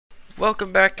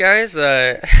Welcome back, guys.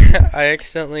 I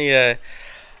accidentally, I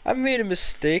made a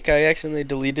mistake. I accidentally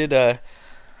deleted a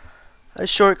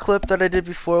short clip that I did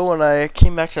before when I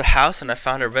came back to the house and I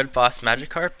found a red boss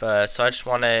Magikarp. So I just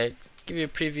want to give you a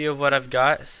preview of what I've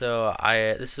got. So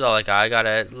this is all I got. I got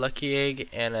a Lucky Egg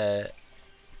and a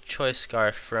Choice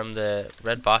Scarf from the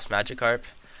red boss Magikarp.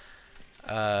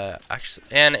 Actually,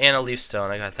 and a Leaf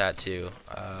Stone. I got that too.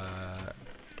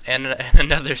 And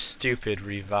another stupid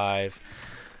revive.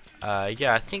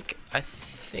 Yeah, I think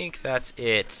that's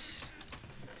it.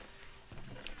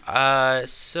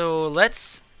 So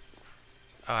let's.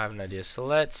 Oh, I have an idea. So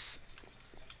let's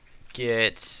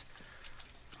get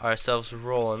ourselves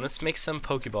rolling. Let's make some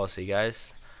Pokeballs, you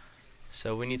guys.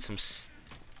 So we need some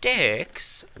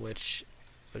sticks, which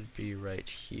would be right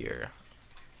here.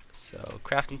 So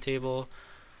crafting table.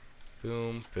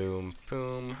 Boom, boom,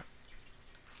 boom.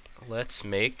 Let's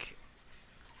make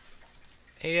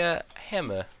a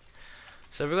hammer.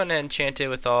 So we're gonna enchant it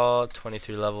with all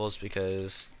 23 levels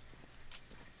because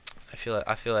I feel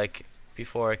like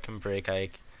before it can break,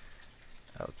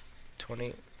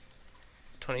 20,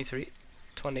 23,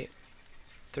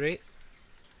 23,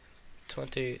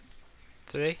 23,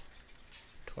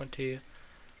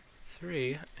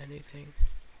 23. Anything?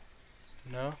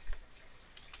 No.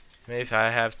 Maybe if I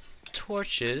have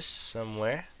torches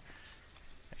somewhere.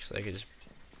 Actually, I could just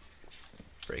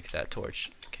break that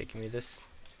torch. Okay, give me this.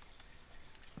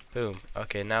 Boom.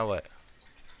 Okay, now what?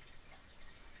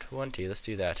 20. Let's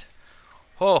do that.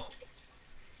 Oh!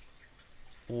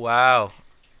 Wow.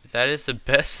 That is the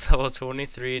best level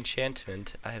 23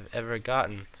 enchantment I have ever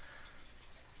gotten.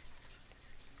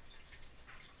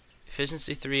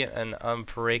 Efficiency 3 and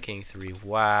Unbreaking 3.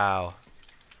 Wow.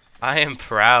 I am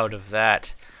proud of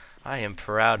that. I am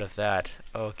proud of that.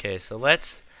 Okay, so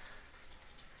let's...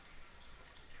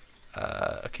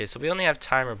 okay, so we only have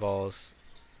timer balls.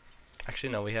 Actually,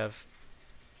 no, we have...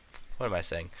 What am I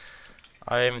saying?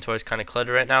 Our inventory is kind of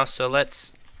cluttered right now, so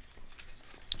let's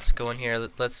go in here.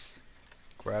 Let's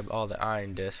grab all the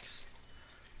iron discs.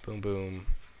 Boom, boom,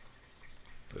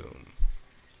 boom.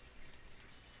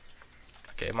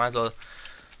 Okay, might as well...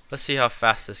 Let's see how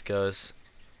fast this goes.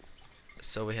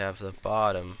 So we have the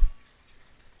bottom.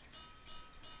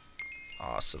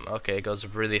 Awesome. Okay, it goes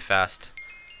really fast.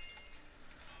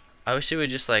 I wish it would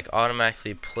just like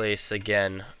automatically place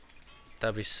again.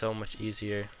 That'd be so much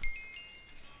easier.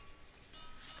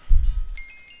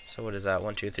 So what is that?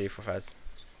 1, 2, 3, 4, 5.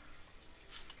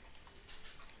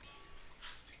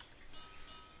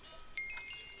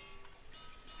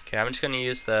 Okay, I'm just gonna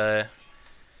use the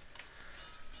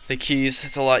keys.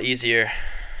 It's a lot easier.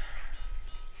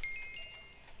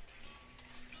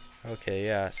 Okay,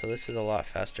 yeah. So this is a lot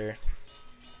faster.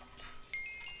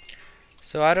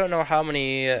 So I don't know how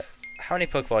many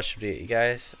Pokeballs should we eat, you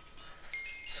guys.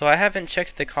 So I haven't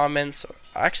checked the comments.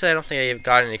 Actually, I don't think I've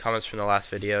got any comments from the last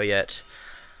video yet,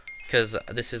 because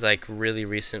this is like really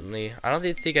recently. I don't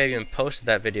think I even posted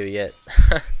that video yet.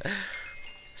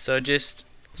 So just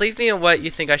leave me what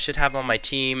you think I should have on my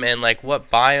team and like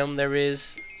what biome there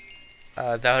is.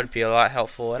 That would be a lot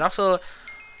helpful. And also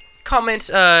comment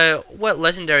what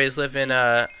legendaries live in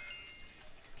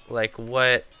like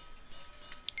what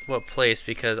place,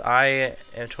 because I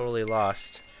am totally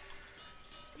lost.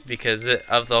 Because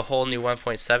of the whole new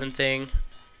 1.7 thing,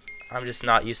 I'm just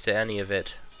not used to any of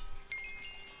it.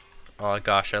 Oh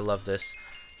gosh, I love this.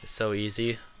 It's so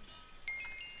easy.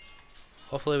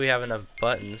 Hopefully we have enough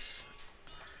buttons.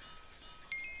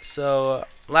 So,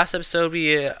 last episode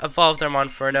we evolved our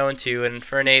Monferno into an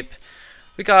Infernape.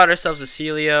 We got ourselves a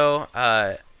Celio.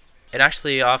 And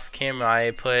actually off camera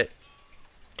I put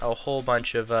a whole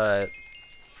bunch of,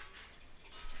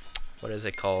 what is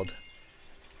it called?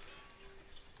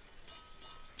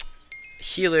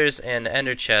 Healers and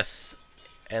ender chests,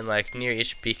 and like near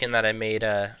each beacon that I made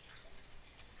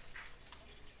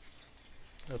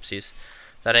oopsies,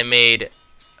 that I made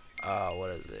what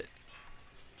is it,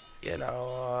 you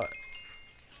know,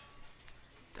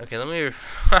 okay, let me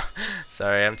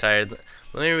sorry, I'm tired.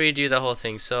 Let me redo the whole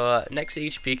thing. So next to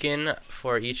each beacon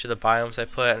for each of the biomes I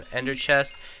put an ender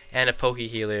chest and a poke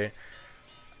healer,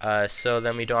 so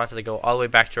then we don't have to go all the way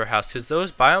back to our house, because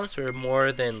those biomes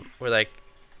were like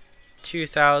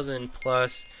 2,000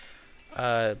 plus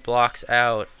blocks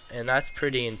out, and that's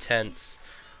pretty intense.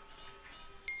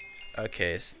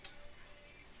 Okay,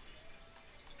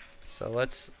 so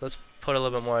let's put a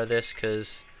little bit more of this,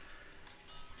 because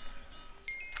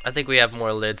I think we have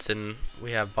more lids than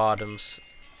we have bottoms.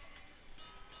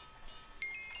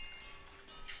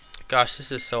 Gosh,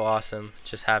 this is so awesome,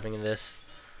 just having this.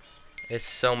 It's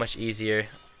so much easier.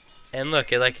 And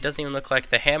look, it doesn't even look like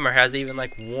the hammer has even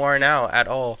like worn out at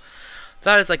all.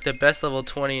 That is like the best level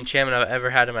 20 enchantment I've ever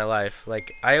had in my life.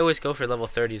 Like, I always go for level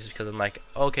 30s because I'm like,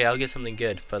 okay, I'll get something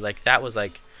good. But like, that was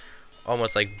like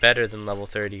almost like better than level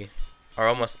 30, or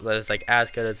almost it's like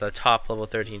as good as a top level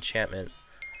 30 enchantment.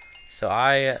 So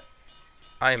I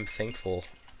am thankful.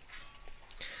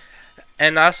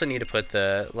 And I also need to put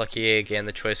the lucky egg and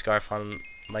the choice scarf on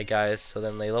my guys, so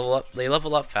then they level up. They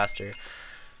level up faster.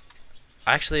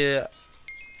 I actually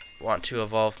want to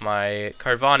evolve my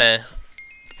Carvana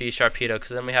to be Sharpedo, because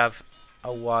then we have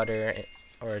a water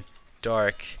or a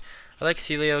dark. I like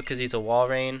Celio because he's a wall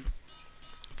rain,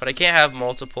 but I can't have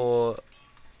multiple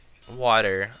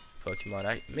water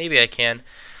Pokemon. Maybe I can.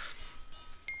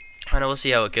 I know, we'll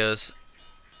see how it goes.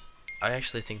 I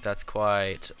actually think that's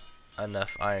quite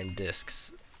enough iron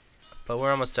discs, but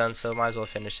we're almost done, so might as well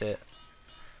finish it.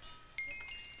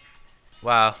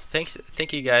 Wow,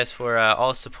 thank you guys for all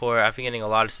the support. I've been getting a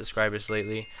lot of subscribers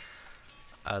lately,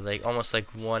 like almost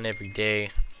like one every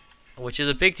day, which is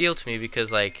a big deal to me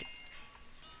because like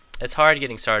it's hard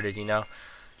getting started, you know.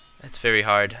 It's very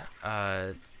hard.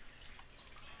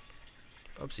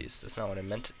 Oopsies, that's not what I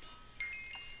meant.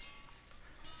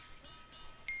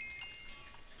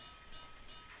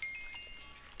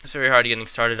 It's very hard getting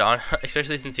started on,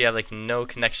 especially since you have like no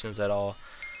connections at all.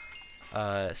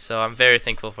 So I'm very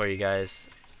thankful for you guys.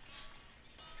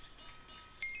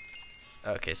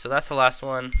 Okay, so that's the last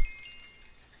one.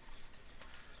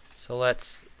 So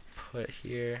let's put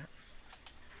here.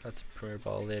 That's a Premier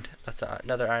Ball lid. That's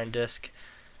another iron disc.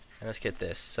 And let's get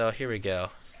this. So here we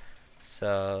go.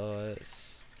 So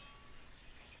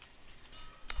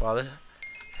well,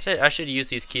 I should use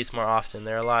these keys more often.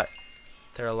 They're a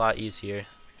lot easier.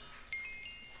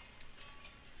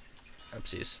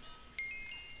 Oopsies.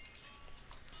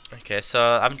 Okay,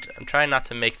 so I'm trying not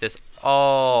to make this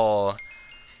all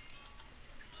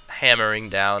hammering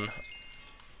down,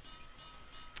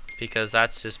 because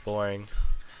that's just boring.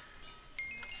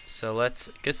 So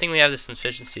good thing we have this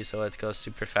efficiency, so let's go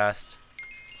super fast.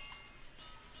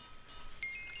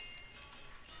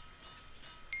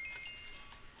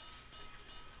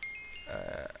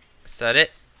 Is that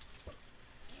it?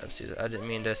 Oopsies, I didn't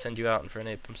mean to send you out in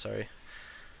Infernape, I'm sorry.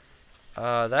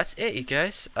 That's it, you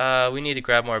guys. We need to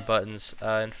grab more buttons.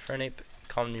 Infernape,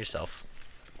 calm yourself.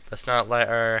 Let's not light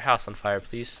our house on fire,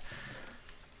 please.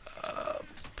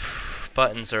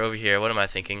 Buttons are over here. What am I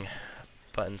thinking?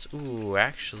 Buttons. Ooh,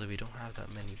 actually, we don't have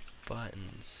that many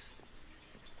buttons.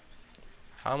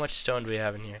 How much stone do we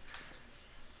have in here?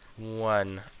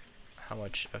 1. How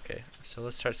much? Okay, so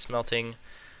let's start smelting.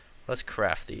 Let's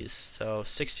craft these. So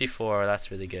 64, that's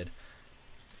really good.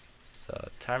 So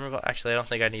timer ball. Actually, I don't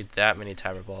think I need that many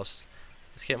timer balls.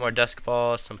 Let's get more dusk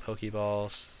balls, some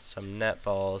pokeballs, some net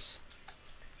balls.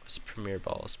 What's premier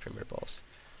balls? Premier balls.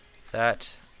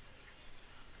 That.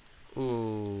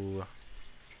 Ooh.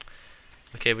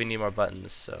 Okay, we need more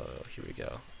buttons. So here we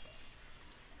go.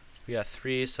 We got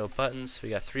 3. So buttons. We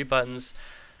got 3 buttons.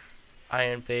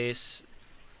 Iron base.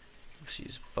 Let's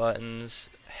use buttons.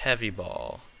 Heavy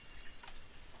ball.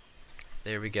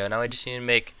 There we go. Now I just need to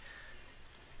make.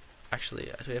 Actually,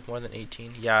 do we have more than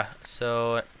 18? Yeah,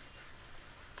 so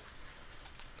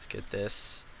let's get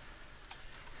this.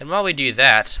 And while we do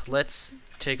that, let's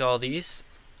take all these.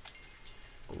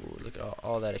 Ooh, look at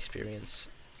all that experience.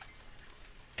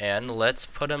 And let's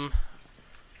put them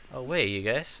away, you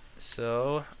guys.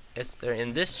 So they're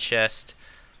in this chest.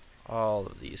 All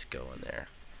of these go in there.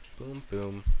 Boom,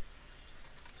 boom.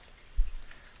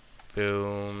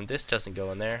 Boom. This doesn't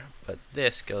go in there, but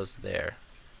this goes there.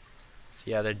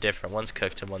 Yeah, they're different. One's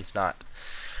cooked and one's not.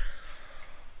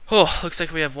 Oh, looks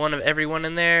like we have one of everyone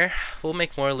in there. We'll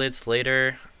make more lids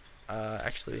later.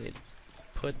 Actually, we need to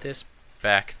put this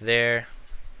back there.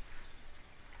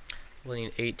 We'll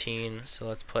need 18, so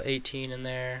let's put 18 in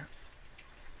there.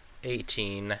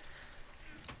 18.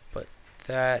 Put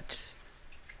that.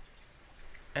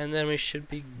 And then we should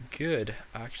be good,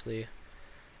 actually.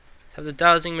 Let's have the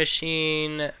dowsing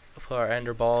machine. Put our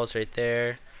ender balls right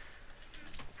there.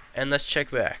 And let's check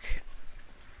back.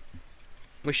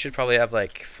 We should probably have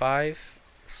like 5,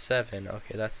 7.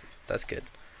 Okay, that's good.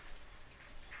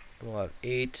 We'll have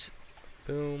 8.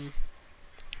 Boom.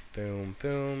 Boom,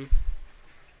 boom.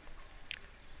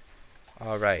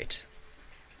 Alright.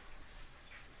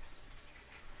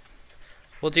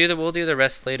 We'll do the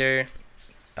rest later.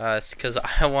 Cause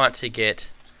I want to get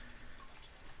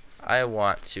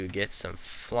some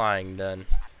flying done.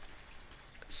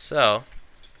 So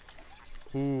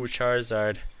ooh,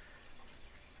 Charizard.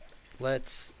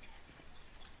 Let's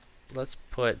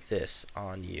put this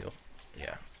on you.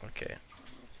 Yeah, okay.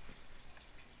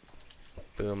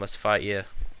 Boom, let's fight you.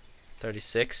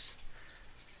 36.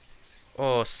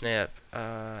 Oh snap.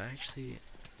 Actually,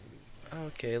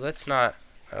 okay, let's not.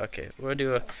 Okay,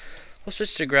 we'll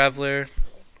switch to Graveler.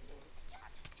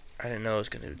 I didn't know it was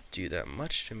gonna do that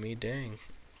much to me. Dang.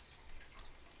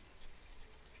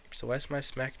 So why is my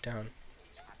Smackdown?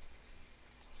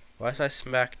 Why is my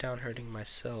Smackdown hurting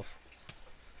myself?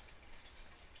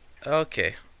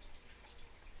 Okay.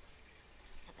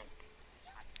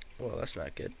 Well, that's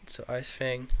not good. So Ice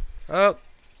Fang. Oh!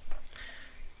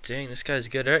 Dang, this guy's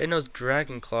good. It knows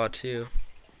Dragon Claw too.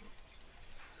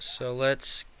 So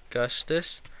let's gush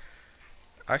this.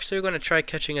 Actually, we're going to try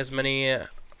catching as many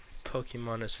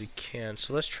Pokemon as we can.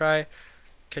 So let's try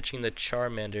catching the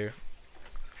Charmander.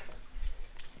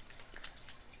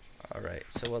 Alright,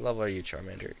 so what level are you,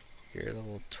 Charmander? You're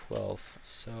level 12.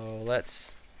 So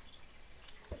let's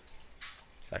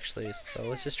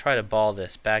just try to ball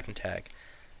this. Bag and tag.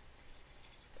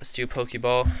 Let's do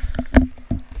Pokeball.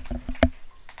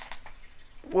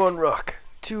 1 rock,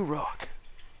 2 rock,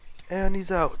 and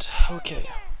he's out. Okay.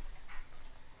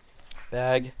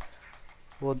 Bag.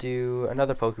 We'll do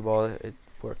another Pokeball. It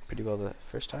worked pretty well the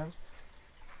first time.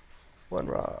 1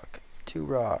 rock, 2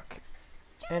 rock,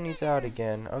 and he's out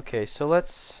again. Okay, so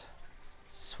let's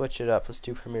switch it up. Let's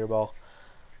do Premier Ball.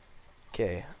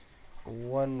 Okay.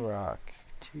 1 rock,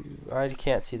 2. I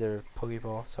can't see the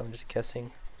Pokeball, so I'm just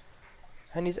guessing.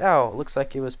 And he's out. Looks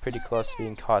like it was pretty close to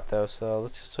being caught though. So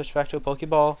let's switch back to a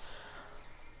Pokeball.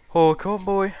 Oh, come on,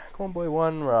 boy. Come on, boy.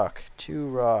 1 rock, 2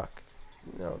 rock.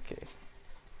 Okay.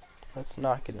 Let's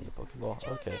not get in the Pokeball.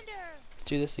 Okay. Let's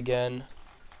do this again.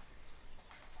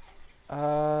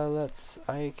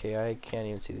 Okay, I can't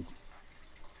even see the...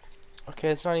 Okay,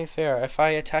 it's not even fair. If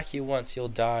I attack you once, you'll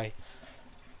die.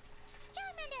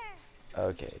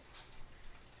 Okay.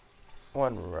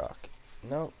 1 rock.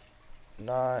 Nope.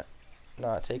 Not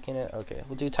taking it. Okay,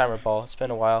 we'll do Timer Ball. It's been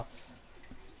a while.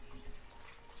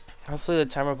 Hopefully the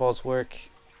Timer Balls work.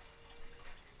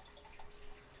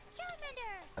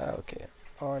 Okay,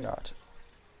 or not.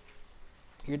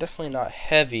 You're definitely not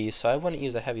heavy, so I wouldn't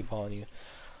use a heavy ball on you.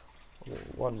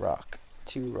 1 rock,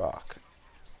 2 rock.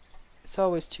 It's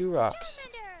always 2 rocks.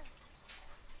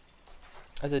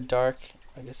 Is it dark?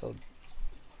 I guess I'll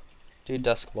do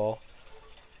Dusk Ball.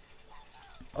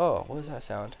 Oh, what was that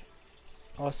sound?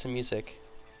 Oh, it's some music.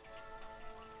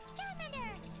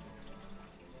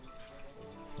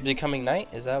 Becoming night?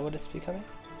 Is that what it's becoming?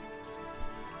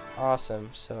 Awesome.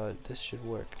 So this should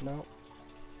work. No.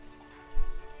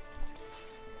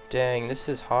 Dang, this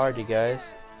is hard, you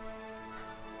guys.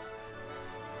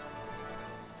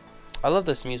 I love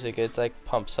this music. It's like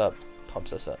pumps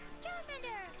us up.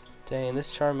 Dang,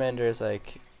 this Charmander is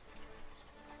like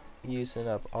using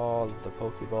up all of the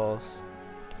Pokeballs.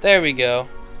 There we go.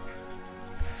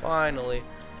 Finally.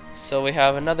 So we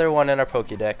have another one in our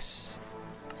Pokédex.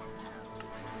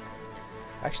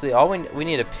 Actually, we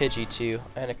need a Pidgey too,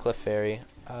 and a Clefairy.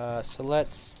 So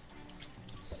let's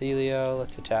Celio,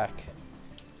 let's attack.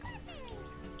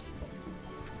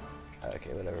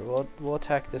 Okay, whatever. We'll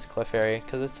attack this Clefairy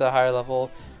because it's a higher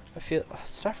level. I feel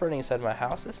stop running inside my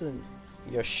house. This isn't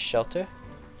your shelter.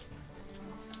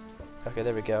 Okay,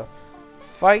 there we go.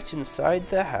 Fight inside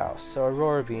the house. So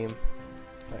Aurora Beam.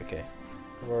 Okay.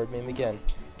 Aurora Beam again.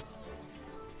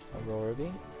 Aurora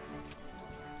Beam.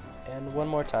 And 1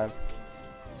 more time.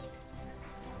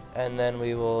 And then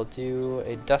we will do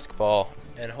a Dusk Ball.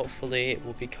 And hopefully it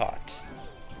will be caught.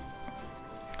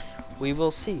 We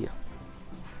will see.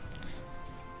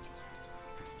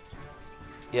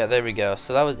 Yeah, there we go.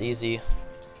 So that was easy.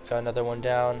 Got another one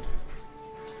down.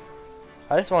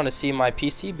 I just want to see my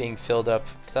PC being filled up.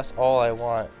 Because that's all I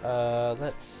want.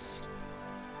 Let's...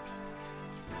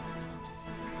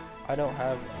 I don't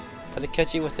have... Did I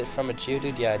catch you with it from a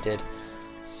Geodude? Yeah, I did.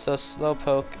 So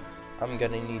Slowpoke, I'm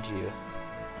gonna need you.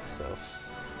 So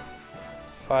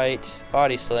fight,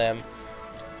 Body Slam,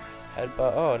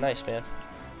 Headbutt. Oh, nice, man.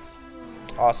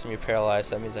 Awesome, you're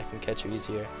paralyzed. That means I can catch you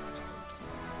easier.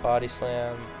 Body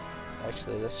Slam.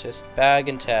 Actually, let's just Bag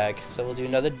and Tag. So we'll do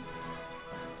another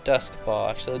Dusk Ball.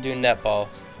 Actually, we'll do Net Ball.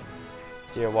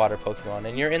 So you're a water Pokemon,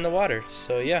 and you're in the water.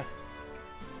 So yeah.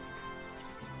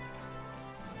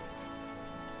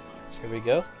 Here we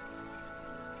go.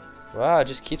 Wow, it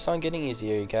just keeps on getting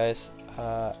easier, you guys.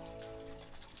 Oh,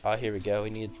 here we go.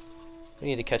 We need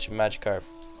to catch a Magikarp.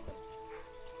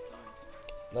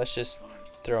 Let's just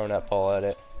throw a net ball at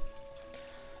it.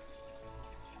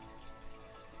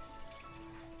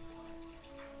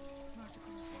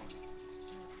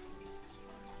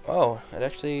 Oh, it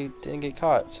actually didn't get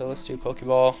caught. So let's do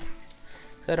Pokeball.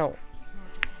 'Cause I don't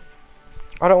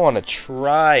want to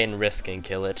try and risk and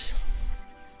kill it.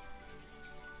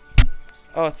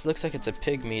 Oh, it looks like it's a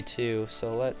pygmy too.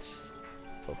 So let's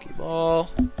Pokeball.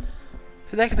 I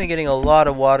feel like I've been getting a lot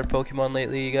of water Pokemon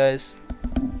lately, you guys.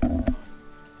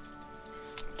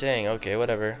 Dang, okay,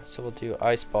 whatever. So we'll do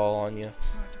Ice Ball on you.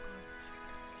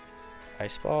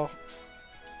 Ice Ball.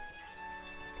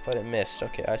 But it missed.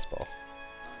 Okay, Ice Ball.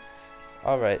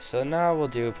 Alright, so now we'll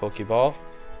do Pokeball.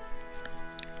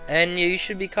 And you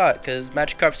should be caught, because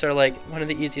Magikarps are like one of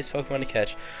the easiest Pokemon to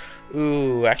catch.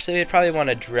 Ooh, actually we'd probably want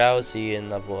a Drowsy and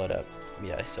level it up.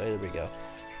 Yeah, so there we go.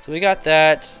 So we got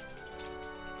that.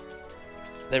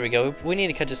 There we go. We need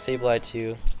to catch a Sableye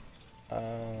too.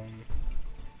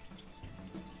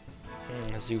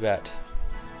 Zubat.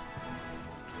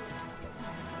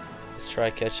 Let's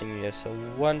try catching you. So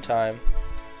one time.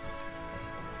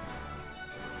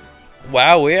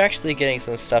 Wow, we're actually getting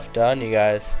some stuff done, you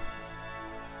guys.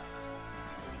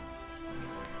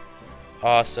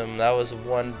 Awesome. That was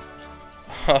one.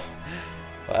 Well,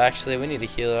 actually, we need to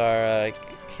heal our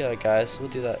guys. We'll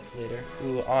do that later.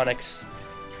 Ooh, Onyx.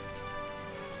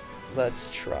 Let's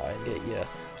try and get you.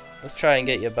 Let's try and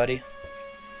get you, buddy.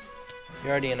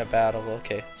 You're already in a battle.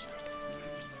 Okay.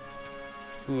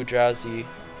 Ooh, Drowsy. You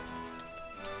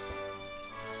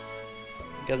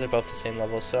guys are both the same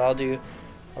level, so I'll do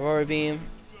Aurora Beam.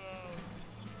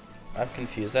 I'm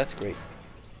confused. That's great.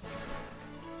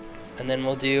 And then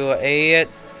we'll do a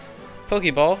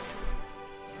Pokeball.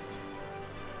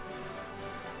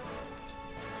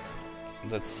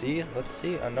 Let's see. Let's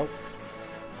see. Nope.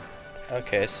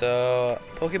 Okay, so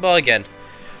Pokeball again.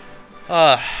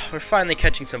 We're finally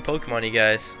catching some Pokemon, you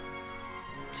guys.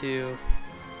 2,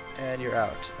 and you're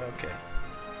out. Okay.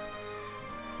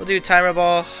 We'll do Timer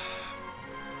Ball.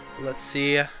 Let's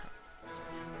see.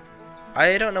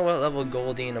 I don't know what level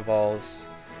Goldeen evolves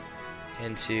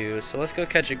into, so let's go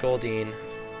catch a Goldeen.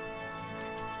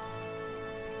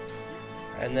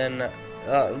 And then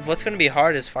what's gonna be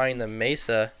hard is finding the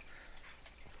Mesa.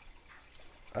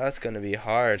 That's gonna be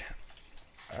hard.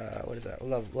 What is that?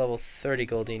 Level 30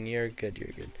 Goldeen. You're good.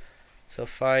 You're good. So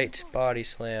fight, body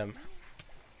slam.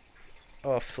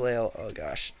 Oh, flail. Oh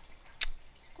gosh.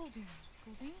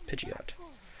 Pidgeot.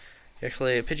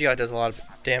 Actually, Pidgeot does a lot of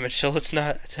damage, so let's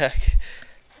not attack.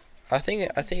 I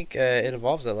think it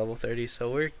evolves at level 30,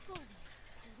 so we're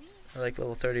like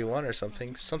level 31 or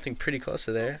something. Something pretty close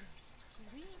to there.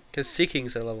 Because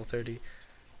Seekings are level 30.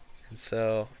 And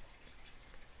so...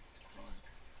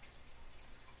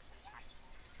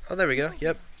 Oh, there we go.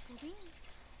 Yep.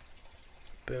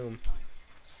 Boom.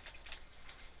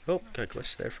 Oh, got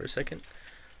glitched there for a second.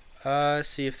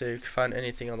 See if they find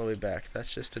anything on the way back.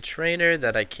 That's just a trainer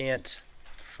that I can't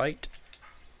fight.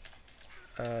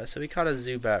 So we caught a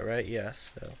Zubat, right? Yeah,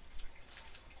 so.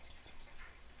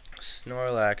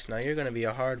 Snorlax. Now you're going to be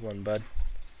a hard one, bud.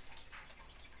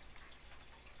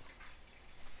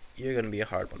 You're going to be a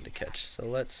hard one to catch. So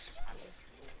let's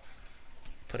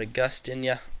put a Gust in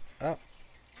ya. Oh.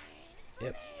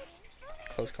 Yep.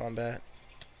 Close combat.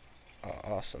 Oh,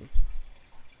 awesome.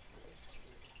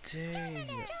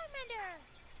 Dang.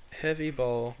 Heavy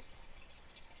Ball.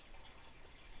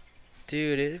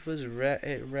 Dude,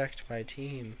 it wrecked my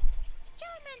team.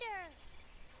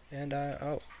 And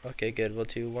oh, okay, good. We'll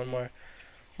do one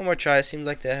more try. It seems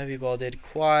like the Heavy Ball did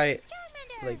quite,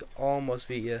 like, almost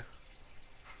beat you.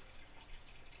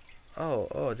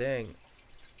 Oh, dang.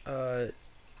 That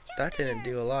didn't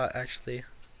do a lot, actually.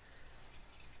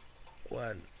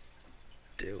 1,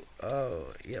 2.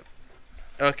 Oh, yep.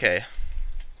 Okay.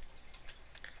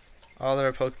 All of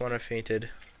our Pokemon are fainted.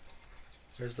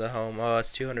 Where's the home? Oh,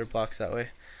 it's 200 blocks that way.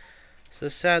 So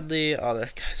sadly, all the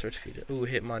guys were defeated. Ooh,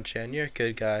 Hitmonchan, you're a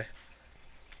good guy.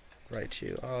 Right,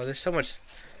 you. Oh, there's so much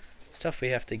stuff we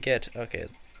have to get. Okay,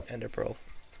 Ender Pearl.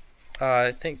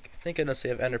 Thank goodness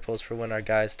we have Ender Pearls for when our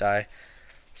guys die.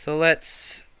 So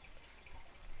let's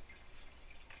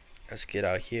get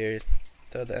out here.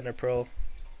 Throw the Ender Pearl.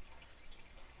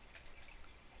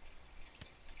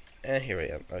 And here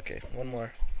I am. Okay, one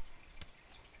more.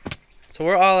 So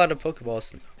we're all out of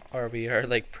Pokeballs, or we are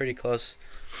like pretty close.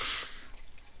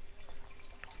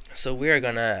 So we are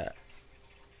gonna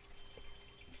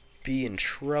be in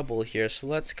trouble here. So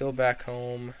let's go back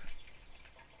home.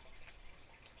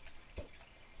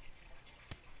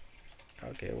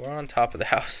 Okay, we're on top of the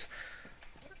house.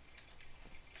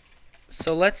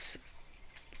 So let's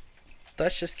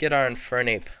just get our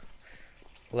Infernape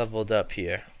leveled up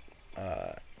here.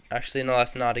 Actually, no,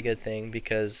 that's not a good thing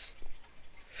because...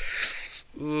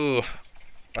 Ooh,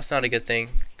 that's not a good thing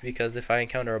because if I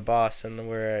encounter a boss, then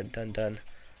we're done.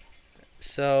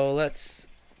 So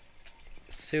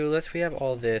we have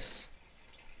all this.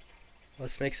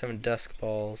 Let's make some Dusk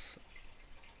Balls.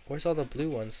 Where's all the blue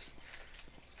ones?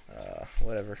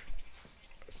 Whatever.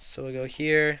 So we go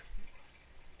here.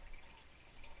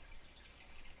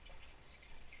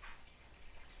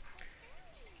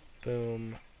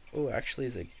 Boom. Oh, actually,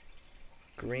 is it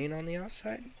green on the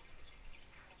outside?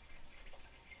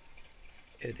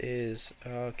 It is.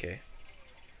 Okay.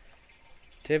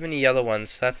 Do you have any yellow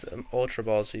ones? That's Ultra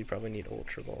Balls, so you probably need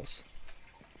Ultra Balls.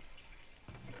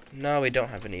 No, we don't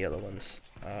have any yellow ones.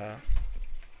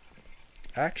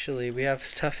 Actually, we have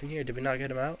stuff in here. Did we not get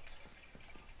them out?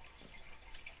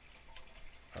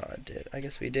 Oh, I did. I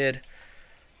guess we did.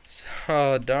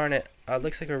 So, darn it.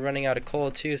 Looks like we're running out of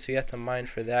coal, too, so you have to mine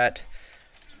for that.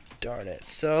 Darn it.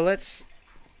 So, let's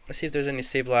see if there's any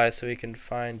stabilized so we can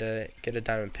find get a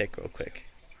diamond pick real quick.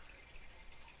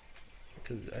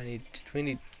 Because we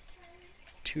need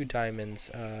 2 diamonds.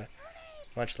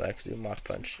 Much like do Mach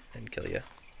Punch and kill you.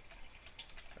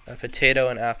 A potato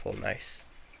and apple, nice.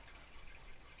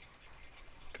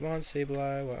 Come on,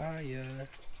 Sableye, where are ya?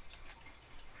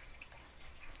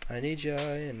 I need ya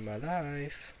in my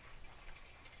life.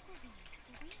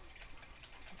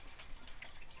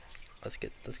 Let's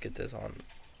get this on.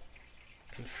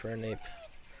 Infernape.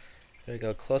 There we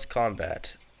go. Close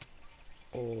combat.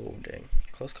 Oh dang.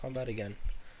 Close combat again.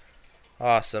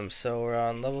 Awesome. So we're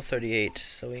on level 38.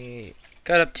 So we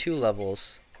got up 2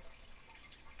 levels.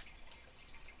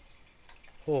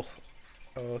 Oh.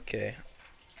 Okay.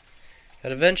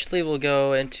 And eventually we'll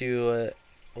go into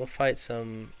we'll fight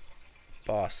some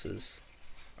bosses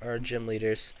or gym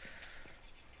leaders.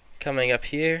 Coming up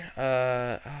here.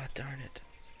 Darn it.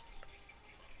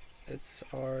 It's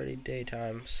already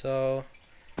daytime, so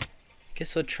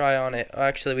guess we'll try on it. Oh,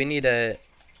 actually, we need to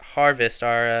harvest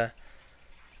our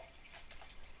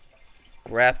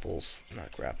grapples.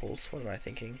 Not grapples. What am I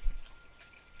thinking?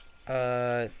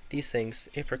 These things,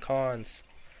 apricons.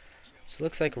 So it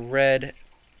looks like red.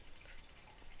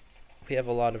 We have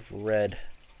a lot of red.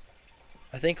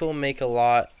 I think we'll make a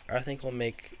lot. I think we'll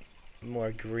make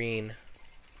more green.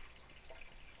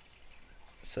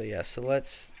 So yeah. So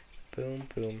let's boom,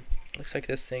 boom. Looks like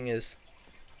this thing is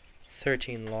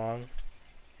 13 long,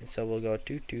 and so we'll go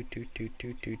do.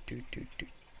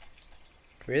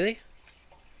 Really?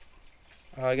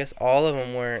 Oh, I guess all of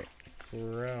them weren't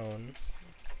grown.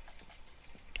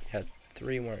 Yeah,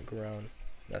 3 weren't grown.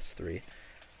 That's 3.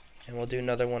 And we'll do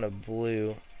another one of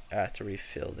blue after we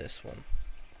fill this one.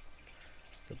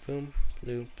 So boom,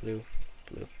 blue, blue,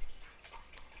 blue.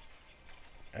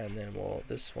 And then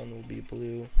this one will be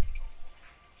blue.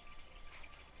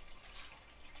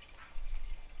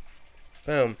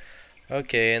 Boom.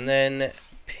 Okay, and then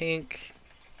pink.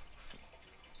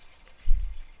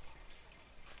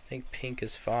 I think pink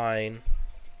is fine.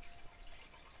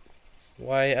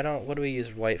 White, what do we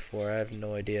use white for? I have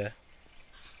no idea.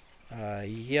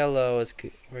 Yellow is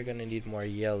good. We're gonna need more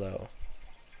yellow.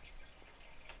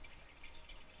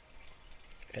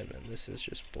 And then this is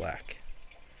just black.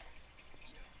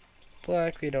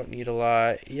 Black, we don't need a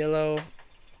lot. Yellow.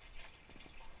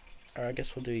 Or I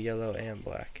guess we'll do yellow and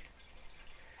black.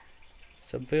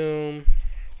 So boom,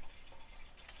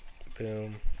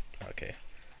 boom. Okay.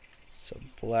 So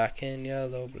black and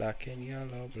yellow, black and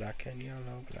yellow, black and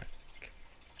yellow, black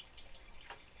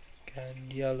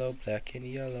and yellow, black and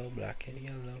yellow, black and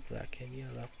yellow, black and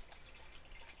yellow.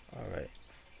 All right.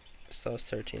 So it's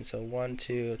 13. So 1,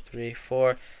 2, 3,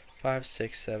 4, 5,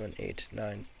 6, 7, 8,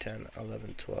 9, 10,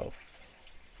 11, 12.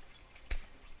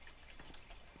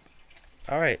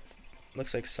 All right.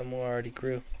 Looks like some more already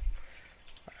grew.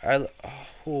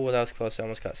 Oh, that was close. I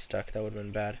almost got stuck. That would have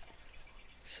been bad.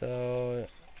 So,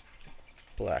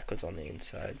 black was on the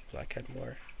inside. Black had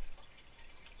more.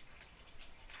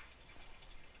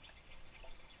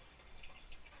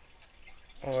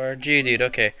 Or Geodude.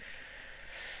 Okay.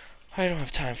 I don't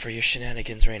have time for your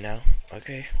shenanigans right now.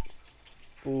 Okay.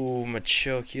 Ooh,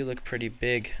 Machoke, you look pretty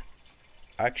big.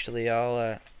 Actually,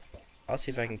 I'll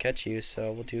see if I can catch you.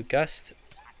 So we'll do Gust.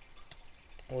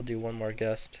 We'll do one more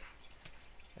Gust.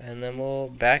 And then we'll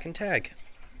back and tag.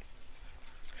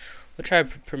 We'll try a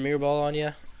Premier Ball on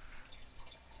you.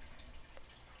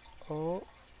 Oh.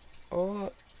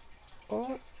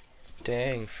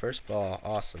 Dang, first ball.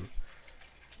 Awesome.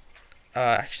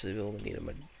 Actually, we'll need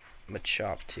a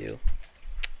Machop too.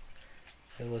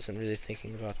 I wasn't really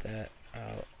thinking about that.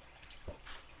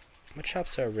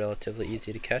 Machops are relatively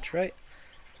easy to catch, right?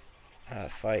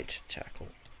 Fight, tackle.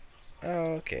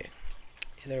 Oh, okay.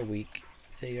 They're weak.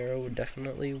 They are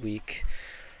definitely weak.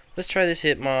 Let's try this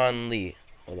Hitmonlee.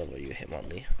 What level are you,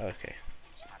 Hitmonlee? Okay.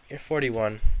 You're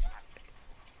 41.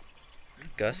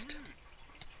 Gust.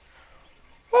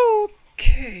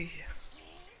 Okay.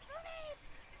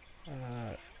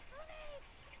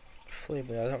 Flame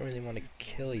Wheel, I don't really want to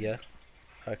kill you.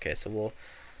 Okay, so we'll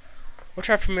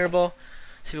try Premier Ball.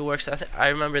 See if it works. I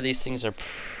remember these things are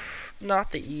not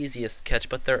the easiest to catch,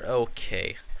 but they're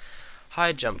okay.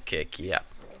 High jump kick, yeah.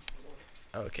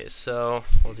 Okay, so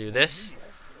we'll do this.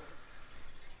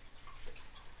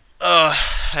 I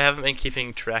haven't been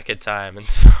keeping track of time, and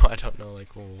so I don't know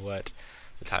like what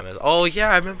the time is. Oh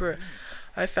yeah, I remember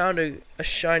I found a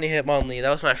shiny Hitmonlee. That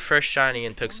was my first shiny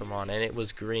in Pixelmon, and it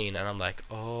was green, and I'm like,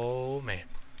 oh man.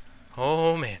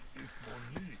 Oh man.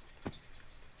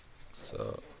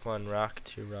 So 1 rock,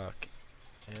 2 rock,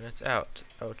 and it's out.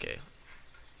 Okay.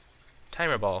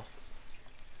 Timer ball.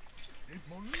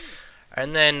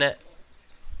 And then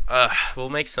we'll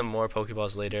make some more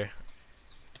Pokeballs later.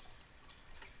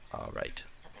 Alright.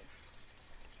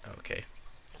 Okay.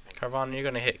 Carvana, you're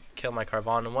gonna kill my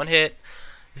Carvana in 1 hit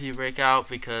if you break out,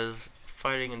 because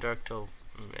fighting and dark don't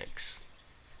mix.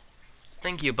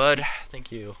 Thank you, bud.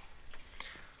 Thank you.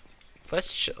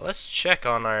 Let's check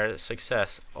on our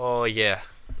success. Oh yeah.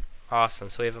 Awesome.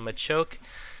 So we have a Machoke.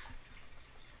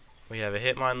 We have a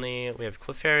Hitmonlee. We have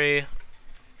Clefairy.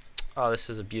 Oh, this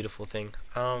is a beautiful thing.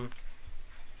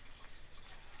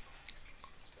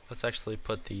 Let's actually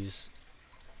put these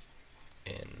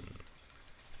in.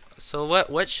 So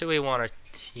what should we want our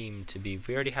team to be?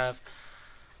 We already have.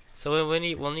 So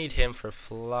we'll need him for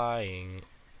flying,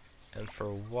 and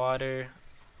for water,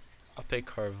 I'll pick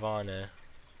Carvana.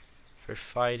 For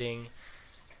fighting,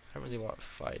 I don't really want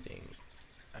fighting.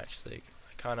 Actually,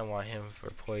 I kind of want him for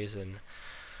poison.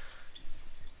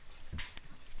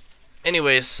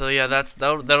 Anyways, so yeah,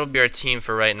 that'll be our team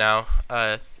for right now.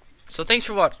 So thanks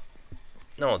for watching.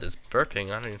 No, this burping.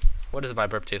 I don't even, what does my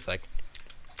burp taste like?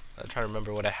 I'm trying to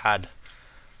remember what I had.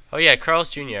 Oh yeah,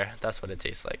 Carl's Jr. That's what it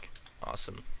tastes like.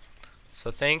 Awesome. So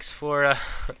thanks for.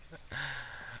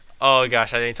 Oh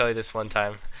gosh, I didn't tell you this one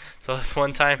time. So this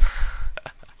one time,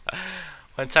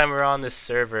 one time we're on this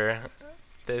server,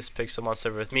 this Pixelmon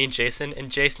server with me and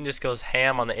Jason just goes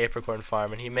ham on the apricorn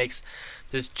farm, and he makes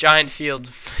this giant field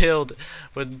filled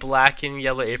with black and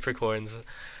yellow apricorns,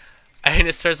 and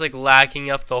it starts like lagging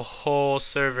up the whole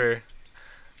server,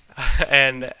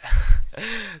 and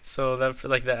so that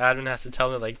like the admin has to tell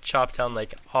him to like chop down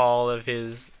like all of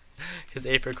his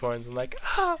apricorns, and like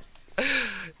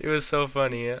it was so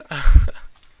funny.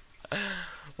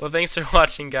 Well, thanks for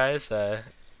watching, guys.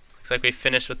 Looks like we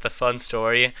finished with the fun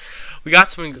story. We got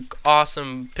some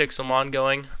awesome Pixelmon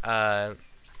going. And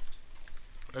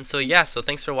so yeah, so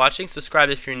thanks for watching. Subscribe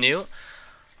if you're new.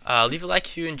 Leave a like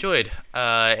if you enjoyed.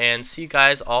 And see you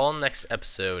guys all next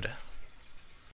episode.